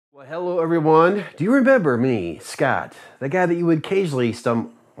Well, hello everyone. Do you remember me, Scott? The guy that you would occasionally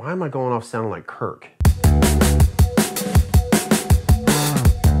Why am I going off sounding like Kirk?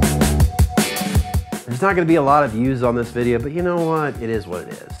 There's not going to be a lot of views on this video, but you know what? It is what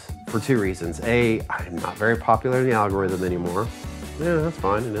it is. For two reasons. A, I'm not very popular in the algorithm anymore. Yeah, that's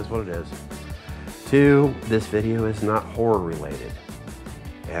fine. It is what it is. Two, this video is not horror related.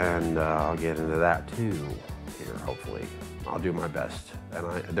 And I'll get into that too here, hopefully. I'll do my best. And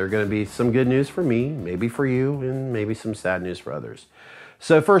there are going to be some good news for me, maybe for you, and maybe some sad news for others.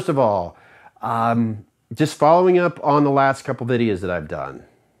 So first of all, just following up on the last couple videos that I've done,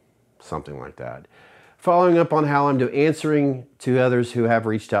 something like that. Following up on how I'm answering to others who have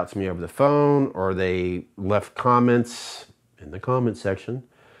reached out to me over the phone or they left comments in the comment section.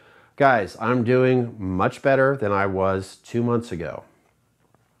 Guys, I'm doing much better than I was 2 months ago.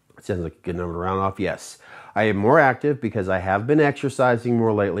 It sounds like a good number to round off. Yes, I am more active because I have been exercising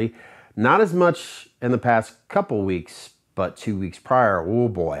more lately. Not as much in the past couple weeks, but 2 weeks prior. Oh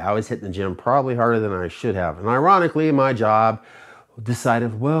boy, I was hitting the gym probably harder than I should have. And ironically, my job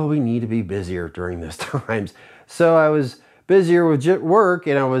decided, well, we need to be busier during these times. So I was busier with work,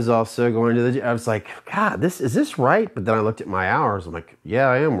 and I was also going to the gym. I was like, God, is this right? But then I looked at my hours. I'm like, yeah,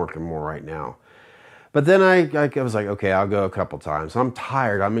 I am working more right now. But then I was like, okay, I'll go a couple times. I'm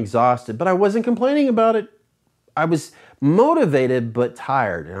tired, I'm exhausted, but I wasn't complaining about it. I was motivated, but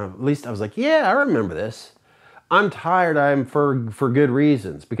tired. And at least I was like, yeah, I remember this. I'm tired, I'm for good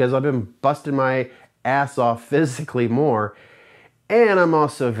reasons, because I've been busting my ass off physically more. And I'm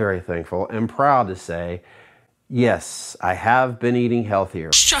also very thankful and proud to say, yes, I have been eating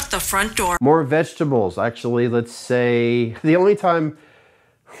healthier. Shut the front door. More vegetables. Actually, let's say the only time...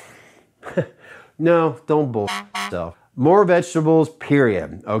 No, don't bullshit yourself. More vegetables,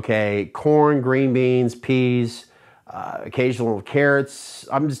 period. Okay, corn, green beans, peas, occasional carrots.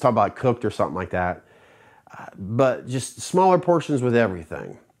 I'm just talking about cooked or something like that. But just smaller portions with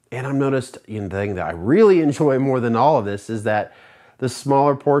everything. And I've noticed the thing that I really enjoy more than all of this is that the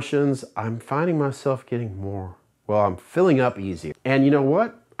smaller portions, I'm finding myself getting more. Well, I'm filling up easier. And you know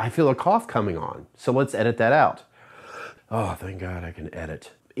what? I feel a cough coming on. So let's edit that out. Oh, thank God I can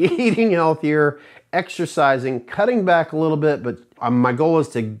edit. Eating healthier, exercising, cutting back a little bit, but my goal is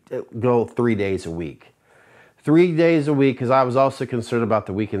to go 3 days a week. 3 days a week, because I was also concerned about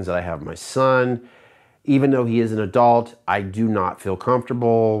the weekends that I have my son. Even though he is an adult, I do not feel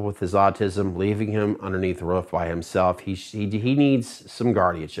comfortable with his autism, leaving him underneath the roof by himself. He needs some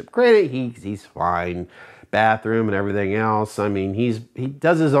guardianship. Granted, he's fine. Bathroom and everything else. I mean, he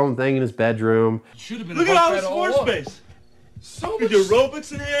does his own thing in his bedroom. Look at all this floor space. So much. You do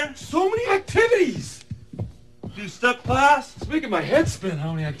aerobics in here? So many activities. Do step class? It's making my head spin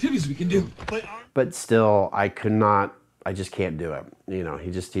how many activities we can do. But still, I just can't do it. You know,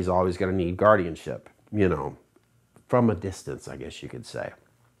 he's always going to need guardianship, you know, from a distance, I guess you could say,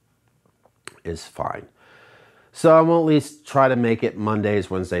 is fine. So I will at least try to make it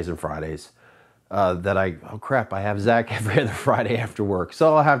Mondays, Wednesdays, and Fridays. Oh crap, I have Zach every other Friday after work.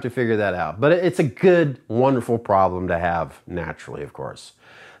 So I'll have to figure that out. But it's a good, wonderful problem to have naturally, of course.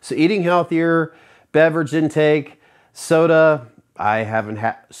 So eating healthier, beverage intake, soda. I haven't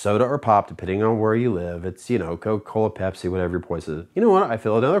had soda or pop, depending on where you live. It's, you know, Coca-Cola, Pepsi, whatever your poison is. You know what? I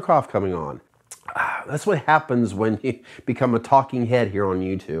feel another cough coming on. That's what happens when you become a talking head here on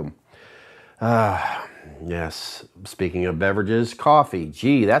YouTube. Yes, speaking of beverages, coffee.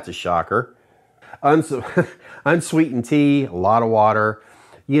 Gee, that's a shocker. Unsweetened tea, a lot of water,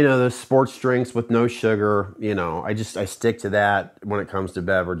 you know, those sports drinks with no sugar, you know, I stick to that when it comes to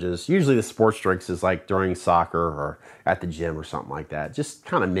beverages. Usually the sports drinks is like during soccer or at the gym or something like that. Just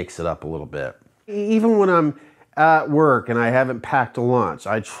kind of mix it up a little bit. Even when I'm at work and I haven't packed a lunch,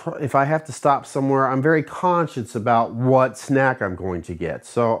 if I have to stop somewhere, I'm very conscious about what snack I'm going to get.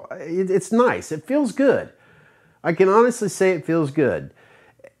 So it's nice. It feels good. I can honestly say it feels good.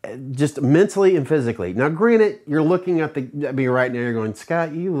 Just mentally and physically. Now, granted, you're looking at me right now, you're going,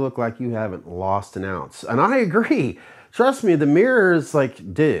 Scott, you look like you haven't lost an ounce. And I agree. Trust me, the mirror is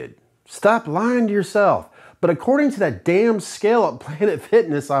like, dude, stop lying to yourself. But according to that damn scale at Planet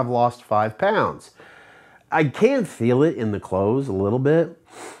Fitness, I've lost 5 pounds. I can feel it in the clothes a little bit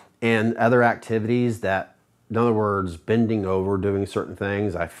and other activities that, in other words, bending over, doing certain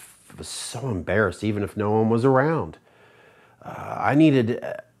things. I was so embarrassed, even if no one was around. I needed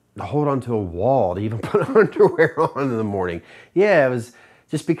to hold onto a wall to even put underwear on in the morning. Yeah, it was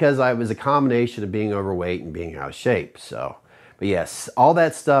just because I was a combination of being overweight and being out of shape. So, but yes, all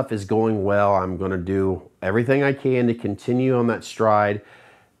that stuff is going well. I'm going to do everything I can to continue on that stride.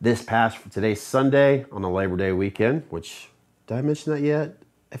 Today's Sunday on the Labor Day weekend, which, did I mention that yet?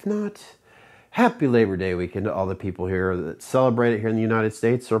 if not, happy Labor Day weekend to all the people here that celebrate it here in the United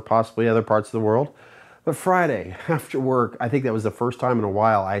States or possibly other parts of the world. But Friday, after work, I think that was the first time in a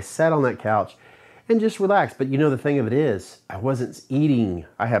while I sat on that couch and just relaxed. But you know, the thing of it is, I wasn't eating.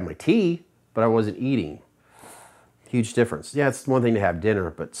 I had my tea, but I wasn't eating. Huge difference. Yeah, it's one thing to have dinner,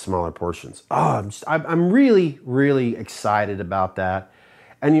 but smaller portions. Oh, I'm really, really excited about that.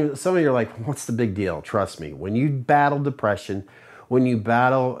 And some of you are like, what's the big deal? Trust me, when you battle depression, when you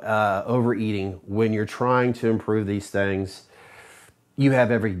battle overeating, when you're trying to improve these things, you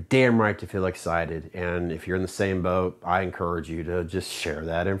have every damn right to feel excited. And if you're in the same boat, I encourage you to just share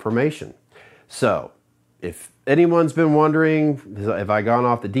that information. So if anyone's been wondering, have I gone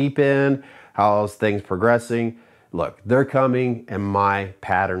off the deep end? How's things progressing? Look, they're coming in my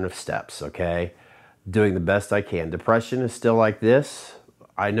pattern of steps, okay? Doing the best I can. Depression is still like this.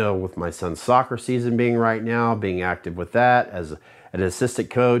 I know with my son's soccer season being right now, being active with that as an assistant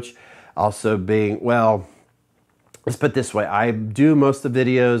coach, also being, well, let's put it this way. I do most of the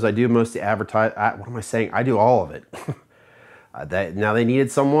videos. I do most of the what am I saying? I do all of it. Now they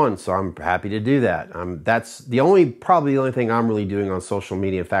needed someone, so I'm happy to do that. That's probably the only thing I'm really doing on social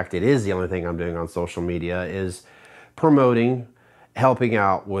media. In fact, it is the only thing I'm doing on social media is promoting, helping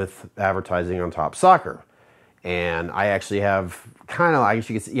out with advertising on Top Soccer. And I actually have I guess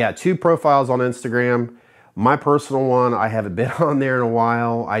you could say, yeah, 2 profiles on Instagram. My personal one, I haven't been on there in a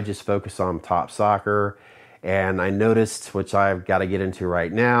while. I just focus on Top Soccer. And I noticed, which I've got to get into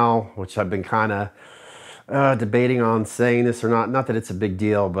right now, which I've been kind of debating on saying this or not. Not that it's a big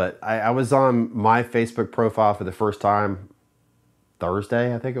deal, but I was on my Facebook profile for the first time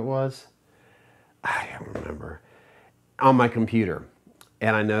Thursday, I think it was. I don't remember. On my computer.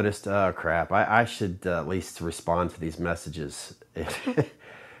 And I noticed, oh crap, I should at least respond to these messages.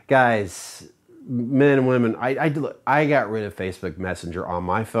 Guys, men and women, I got rid of Facebook Messenger on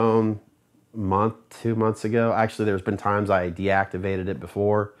my phone 2 months ago. Actually, there's been times I deactivated it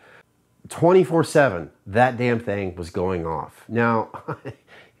before. 24/7, that damn thing was going off. Now, you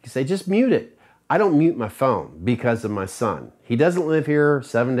can say, just mute it. I don't mute my phone because of my son. He doesn't live here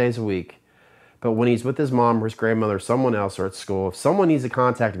 7 days a week. But when he's with his mom or his grandmother or someone else or at school, if someone needs to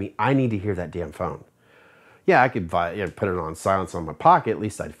contact me, I need to hear that damn phone. Yeah, I could put it on silence on my pocket. At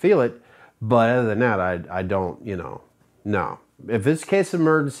least I'd feel it. But other than that, I don't, no. If it's a case of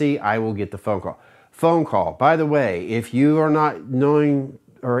emergency, I will get the phone call. Phone call. By the way, if you are not knowing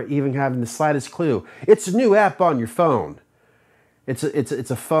or even having the slightest clue, it's a new app on your phone. It's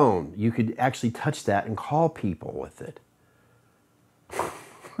a phone. You could actually touch that and call people with it.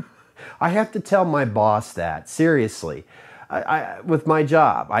 I have to tell my boss that, seriously. With my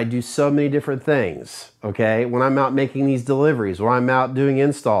job, I do so many different things, okay? When I'm out making these deliveries, when I'm out doing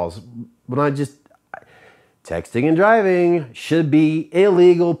installs, texting and driving should be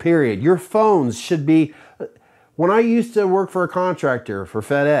illegal, period. Your phones should be, when I used to work for a contractor for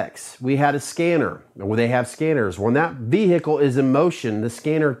FedEx, we had a scanner, or they have scanners. When that vehicle is in motion, the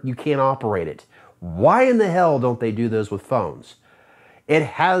scanner, you can't operate it. Why in the hell don't they do those with phones? It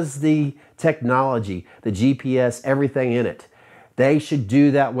has the technology, the GPS, everything in it. They should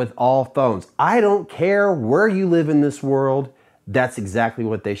do that with all phones. I don't care where you live in this world. That's exactly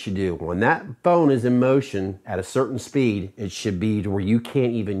what they should do. When that phone is in motion at a certain speed, it should be to where you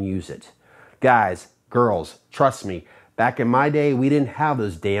can't even use it. Guys, girls, trust me, back in my day, we didn't have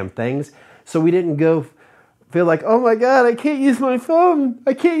those damn things. So we didn't go feel like, oh my God, I can't use my phone.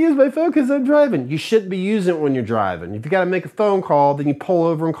 I can't use my phone because I'm driving. You shouldn't be using it when you're driving. If you got to make a phone call, then you pull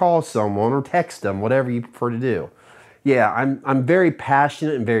over and call someone or text them, whatever you prefer to do. Yeah, I'm very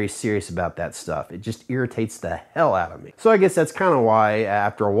passionate and very serious about that stuff. It just irritates the hell out of me. So I guess that's kind of why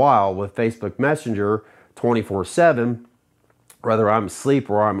after a while with Facebook Messenger 24/7, whether I'm asleep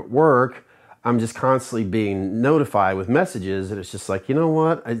or I'm at work, I'm just constantly being notified with messages. And it's just like, you know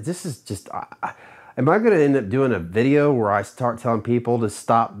what? This is just... Am I going to end up doing a video where I start telling people to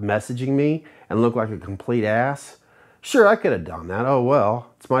stop messaging me and look like a complete ass? Sure, I could have done that. Oh, well,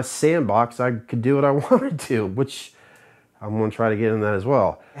 it's my sandbox. I could do what I wanted to, which I'm going to try to get in that as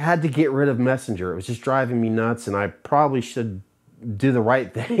well. I had to get rid of Messenger. It was just driving me nuts, and I probably should do the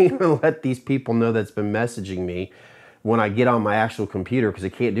right thing and let these people know that's been messaging me when I get on my actual computer, because I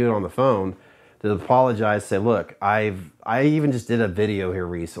can't do it on the phone, to apologize, say, look, I even just did a video here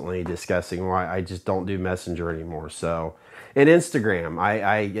recently discussing why I just don't do Messenger anymore. So, and Instagram,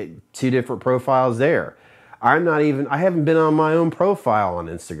 I get 2 different profiles there. I haven't been on my own profile on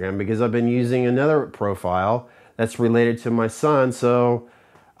Instagram because I've been using another profile that's related to my son. So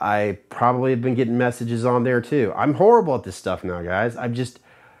I probably have been getting messages on there too. I'm horrible at this stuff now, guys.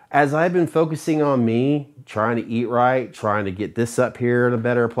 As I've been focusing on me, trying to eat right, trying to get this up here in a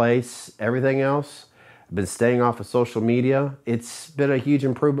better place, everything else, I've been staying off of social media. It's been a huge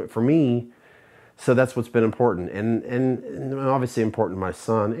improvement for me. So that's what's been important. And obviously important to my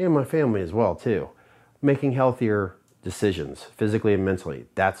son and my family as well too. Making healthier decisions, physically and mentally.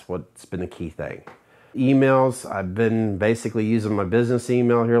 That's what's been the key thing. Emails, I've been basically using my business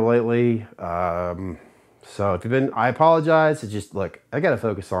email here lately. So if you've been, I apologize. It's just, look, I got to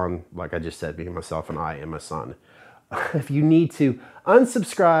focus on, like I just said, being myself and I and my son. If you need to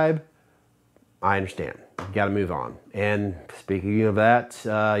unsubscribe, I understand. You got to move on. And speaking of that,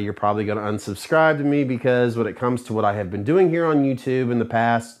 you're probably going to unsubscribe to me because when it comes to what I have been doing here on YouTube in the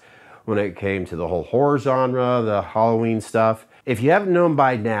past, when it came to the whole horror genre, the Halloween stuff, if you haven't known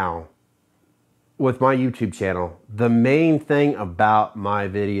by now, with my YouTube channel, the main thing about my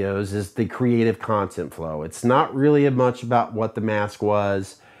videos is the creative content flow. It's not really much about what the mask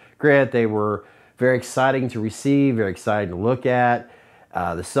was. Granted, they were very exciting to receive, very exciting to look at.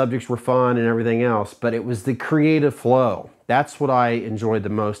 The subjects were fun and everything else, but it was the creative flow. That's what I enjoyed the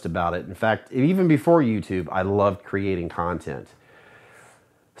most about it. In fact, even before YouTube, I loved creating content.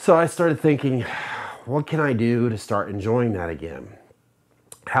 So I started thinking, what can I do to start enjoying that again?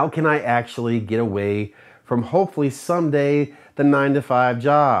 How can I actually get away from hopefully someday the 9-to-5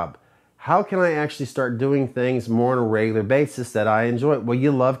 job? How can I actually start doing things more on a regular basis that I enjoy? Well,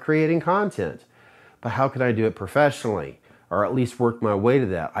 you love creating content, but how can I do it professionally or at least work my way to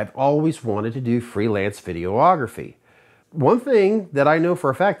that? I've always wanted to do freelance videography. One thing that I know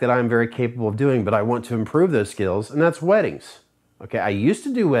for a fact that I'm very capable of doing, but I want to improve those skills, and that's weddings. Okay, I used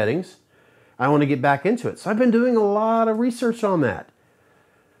to do weddings. I want to get back into it. So I've been doing a lot of research on that.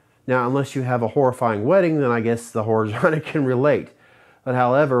 Now, unless you have a horrifying wedding, then I guess the horror genre can relate. But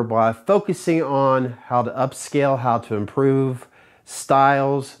however, by focusing on how to upscale, how to improve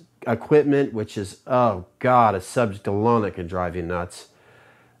styles, equipment, which is, oh God, a subject alone that can drive you nuts.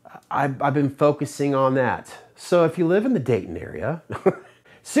 I've been focusing on that. So if you live in the Dayton area,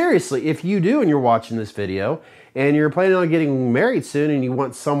 seriously, if you do and you're watching this video and you're planning on getting married soon and you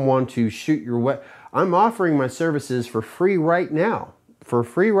want someone to shoot your wedding, I'm offering my services for free right now.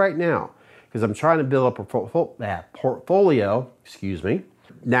 Because I'm trying to build up a portfolio, excuse me.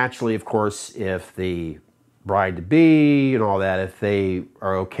 Naturally, of course, if the bride-to-be and all that, if they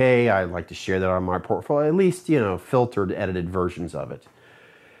are okay, I'd like to share that on my portfolio, at least, you know, filtered, edited versions of it.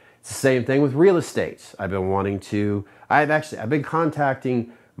 It's the same thing with real estate. I've been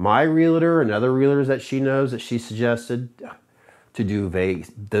contacting my realtor and other realtors that she knows that she suggested to do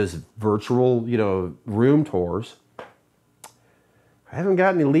those virtual, you know, room tours. I haven't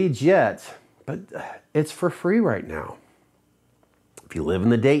got any leads yet, but it's for free right now. If you live in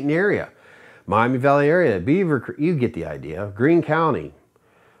the Dayton area, Miami Valley area, Beaver, you get the idea. Greene County,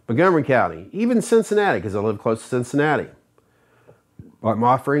 Montgomery County, even Cincinnati, because I live close to Cincinnati. I'm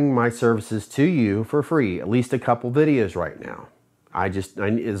offering my services to you for free, at least a couple videos right now.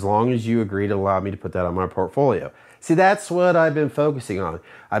 As long as you agree to allow me to put that on my portfolio. See, that's what I've been focusing on.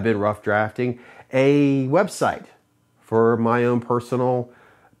 I've been rough drafting a website for my own personal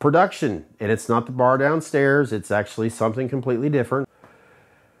production. And it's not the bar downstairs. It's actually something completely different.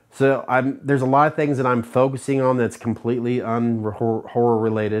 So there's a lot of things that I'm focusing on that's completely horror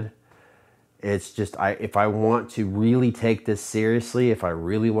related. It's just, if I want to really take this seriously, if I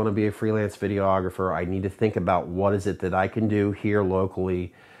really want to be a freelance videographer, I need to think about what is it that I can do here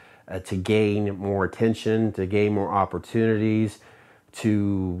locally to gain more attention, to gain more opportunities,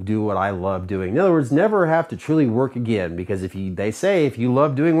 to do what I love doing. In other words, never have to truly work again, because they say if you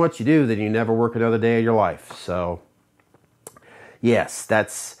love doing what you do, then you never work another day of your life. So yes,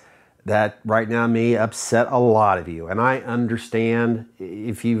 that right now may upset a lot of you, and I understand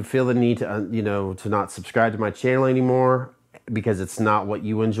if you feel the need to, to not subscribe to my channel anymore because it's not what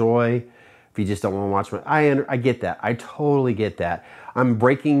you enjoy. If you just don't want to watch I get that. I totally get that. I'm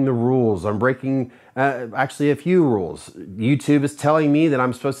breaking the rules. I'm breaking actually a few rules. YouTube is telling me that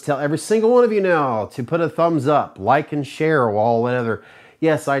I'm supposed to tell every single one of you now to put a thumbs up, like and share, all whatever.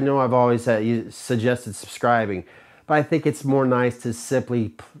 Yes, I know I've always suggested subscribing, but I think it's more nice to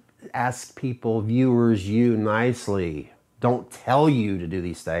simply ask people, viewers, you nicely. Don't tell you to do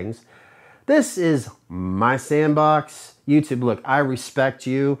these things. This is my sandbox. YouTube, look, I respect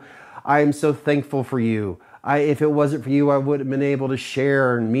you. I am so thankful for you. If it wasn't for you, I would have been able to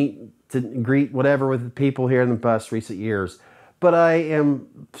share and greet whatever with people here in the past recent years. But I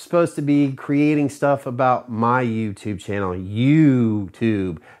am supposed to be creating stuff about my YouTube channel.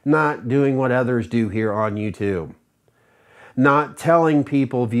 YouTube, not doing what others do here on YouTube. Not telling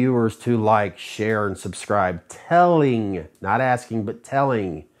people, viewers, to like, share, and subscribe. Telling, not asking, but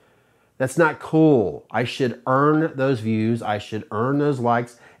telling. That's not cool. I should earn those views. I should earn those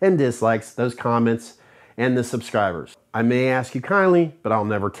likes and dislikes, those comments, and the subscribers. I may ask you kindly, but I'll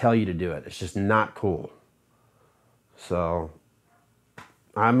never tell you to do it. It's just not cool. So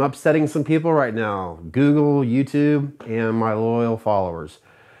I'm upsetting some people right now. Google, YouTube, and my loyal followers.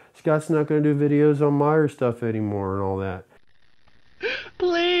 Scott's not going to do videos on Meyer stuff anymore and all that.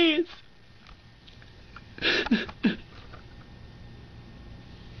 Please.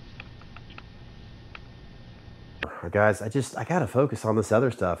 Guys, I gotta focus on this other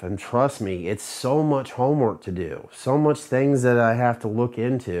stuff, and trust me, it's so much homework to do, so much things that I have to look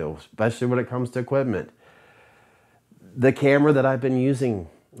into, especially when it comes to equipment. The camera that I've been using,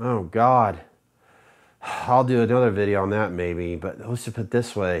 oh God, I'll do another video on that maybe, but let's just put it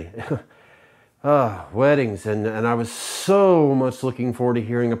this way. Weddings, and I was so much looking forward to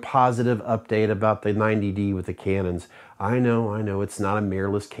hearing a positive update about the 90D with the Canons. I know it's not a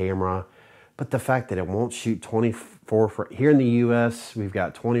mirrorless camera, but the fact that it won't shoot 24, here in the US, we've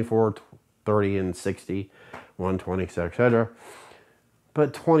got 24, 30, and 60, 120, etc.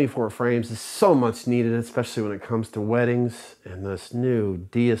 But 24 frames is so much needed, especially when it comes to weddings. And this new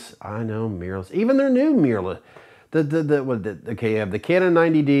DS, I know, mirrorless, even their new mirrorless. Okay, you have the Canon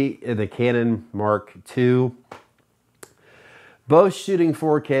 90D and the Canon Mark II. Both shooting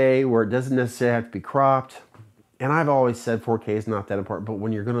 4K where it doesn't necessarily have to be cropped. And I've always said 4K is not that important, but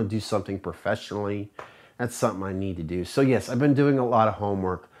when you're going to do something professionally, that's something I need to do. So yes, I've been doing a lot of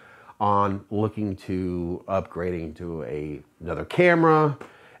homework on looking to upgrading to another camera.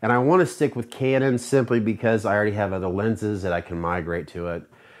 And I want to stick with Canon simply because I already have other lenses that I can migrate to it.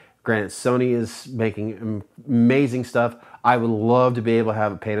 Granted, Sony is making amazing stuff. I would love to be able to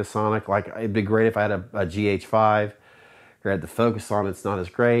have a Panasonic. Like, it'd be great if I had a GH5. Granted, the focus on it's not as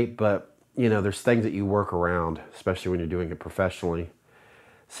great, but you know, there's things that you work around, especially when you're doing it professionally.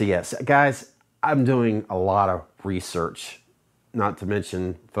 So yes, guys, I'm doing a lot of research, not to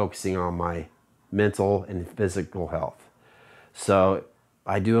mention focusing on my mental and physical health. So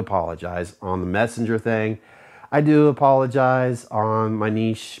I do apologize on the Messenger thing. I do apologize on my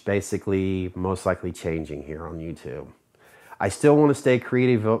niche, basically most likely changing here on YouTube. I still want to stay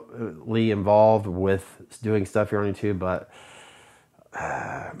creatively involved with doing stuff here on YouTube, but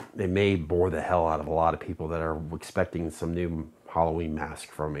it may bore the hell out of a lot of people that are expecting some new Halloween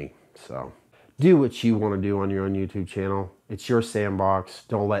mask from me. So do what you want to do on your own YouTube channel. It's your sandbox.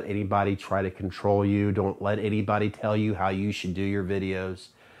 Don't let anybody try to control you. Don't let anybody tell you how you should do your videos.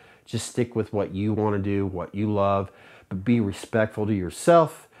 Just stick with what you want to do, what you love, but be respectful to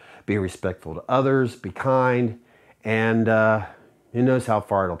yourself, be respectful to others, be kind, and who knows how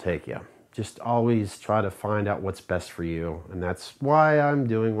far it'll take you. Just always try to find out what's best for you. And that's why I'm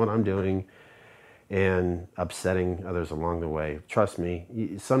doing what I'm doing and upsetting others along the way. Trust me,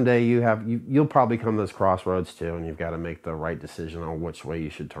 someday you'll probably come to this crossroads too, and you've got to make the right decision on which way you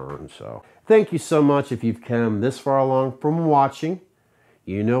should turn. So thank you so much if you've come this far along from watching.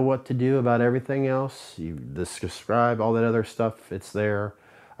 You know what to do about everything else. The subscribe, all that other stuff, it's there.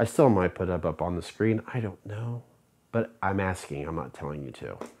 I still might put it up on the screen. I don't know. But I'm asking, I'm not telling you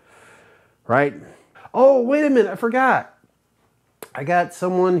to. Right? Oh, wait a minute, I forgot. I got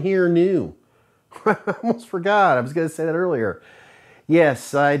someone here new. I almost forgot. I was going to say that earlier.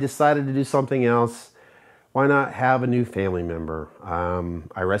 Yes, I decided to do something else. Why not have a new family member?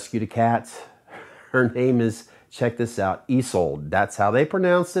 I rescued a cat. Her name is, check this out, Isolde. That's how they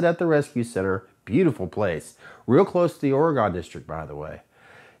pronounced it at the rescue center. Beautiful place. Real close to the Oregon district, by the way.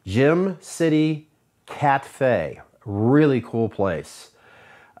 Gem City Cafe. Really cool place.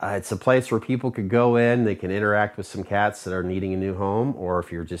 It's a place where people could go in, they can interact with some cats that are needing a new home, or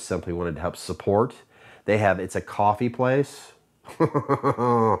if you're just simply wanted to help support. It's a coffee place.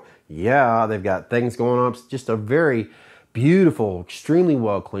 Yeah, they've got things going on. It's just a very beautiful, extremely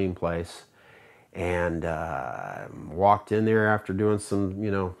well cleaned place. And walked in there after doing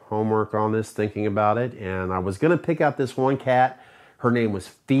some, homework on this, thinking about it. And I was going to pick out this one cat. Her name was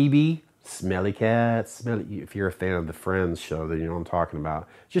Phoebe. Smelly cat, if you're a fan of the Friends show, then you know what I'm talking about.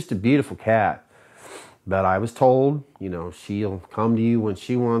 Just a beautiful cat. But I was told, she'll come to you when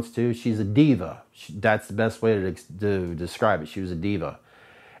she wants to. She's a diva. That's the best way to describe it. She was a diva.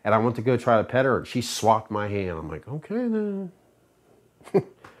 And I went to go try to pet her, and she swapped my hand. I'm like, okay then.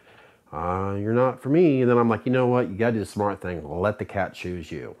 You're not for me. And then I'm like, you know what? You got to do the smart thing. Let the cat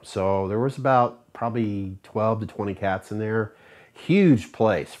choose you. So there was about probably 12 to 20 cats in there. Huge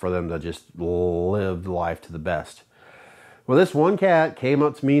place for them to just live life to the best. Well, this one cat came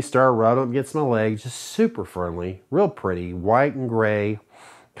up to me, started rubbing up against my legs, just super friendly, real pretty, white and gray,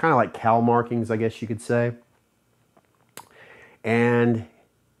 kind of like cow markings, I guess you could say. And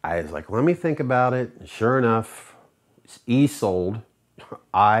I was like, let me think about it. And sure enough, it's Isolde,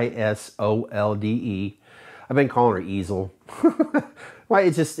 I-S-O-L-D-E. I've been calling her Easel. Why,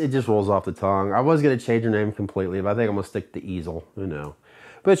 it just rolls off the tongue. I was gonna change her name completely, but I think I'm gonna stick to Easel. Who knows?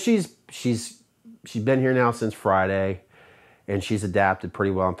 But she's been here now since Friday, and she's adapted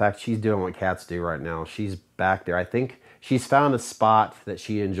pretty well. In fact, she's doing what cats do right now. She's back there. I think she's found a spot that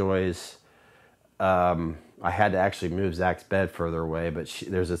she enjoys. I had to actually move Zach's bed further away, but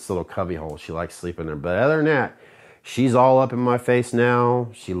there's this little cubby hole. She likes sleeping there. But other than that, she's all up in my face now.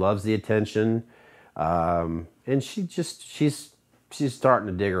 She loves the attention. And she's starting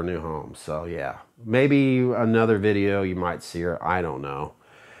to dig her new home. So yeah, maybe another video you might see her. I don't know.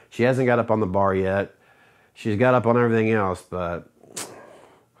 She hasn't got up on the bar yet. She's got up on everything else, but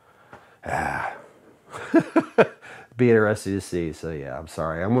be interesting to see. So yeah, I'm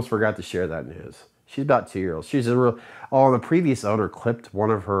sorry. I almost forgot to share that news. She's about 2 years old. She's a real, the previous owner clipped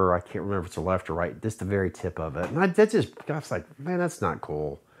one of her, I can't remember if it's the left or right, just the very tip of it. And I was like, man, that's not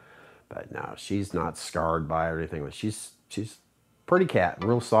cool. But no, she's not scarred by it or anything. But she's pretty cat,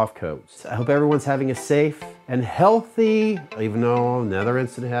 real soft coat. So I hope everyone's having a safe and healthy, even though another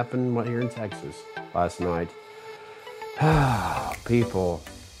incident happened here in Texas last night. People.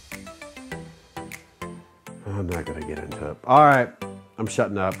 I'm not gonna get into it. All right, I'm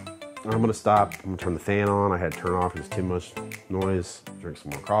shutting up. I'm gonna stop. I'm gonna turn the fan on. I had to turn it off. It's too much noise. Drink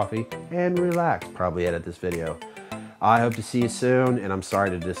some more coffee and relax. Probably edit this video. I hope to see you soon, and I'm sorry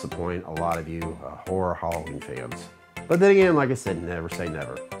to disappoint a lot of you horror Halloween fans. But then again, like I said, never say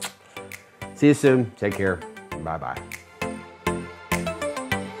never. See you soon. Take care. Bye-bye.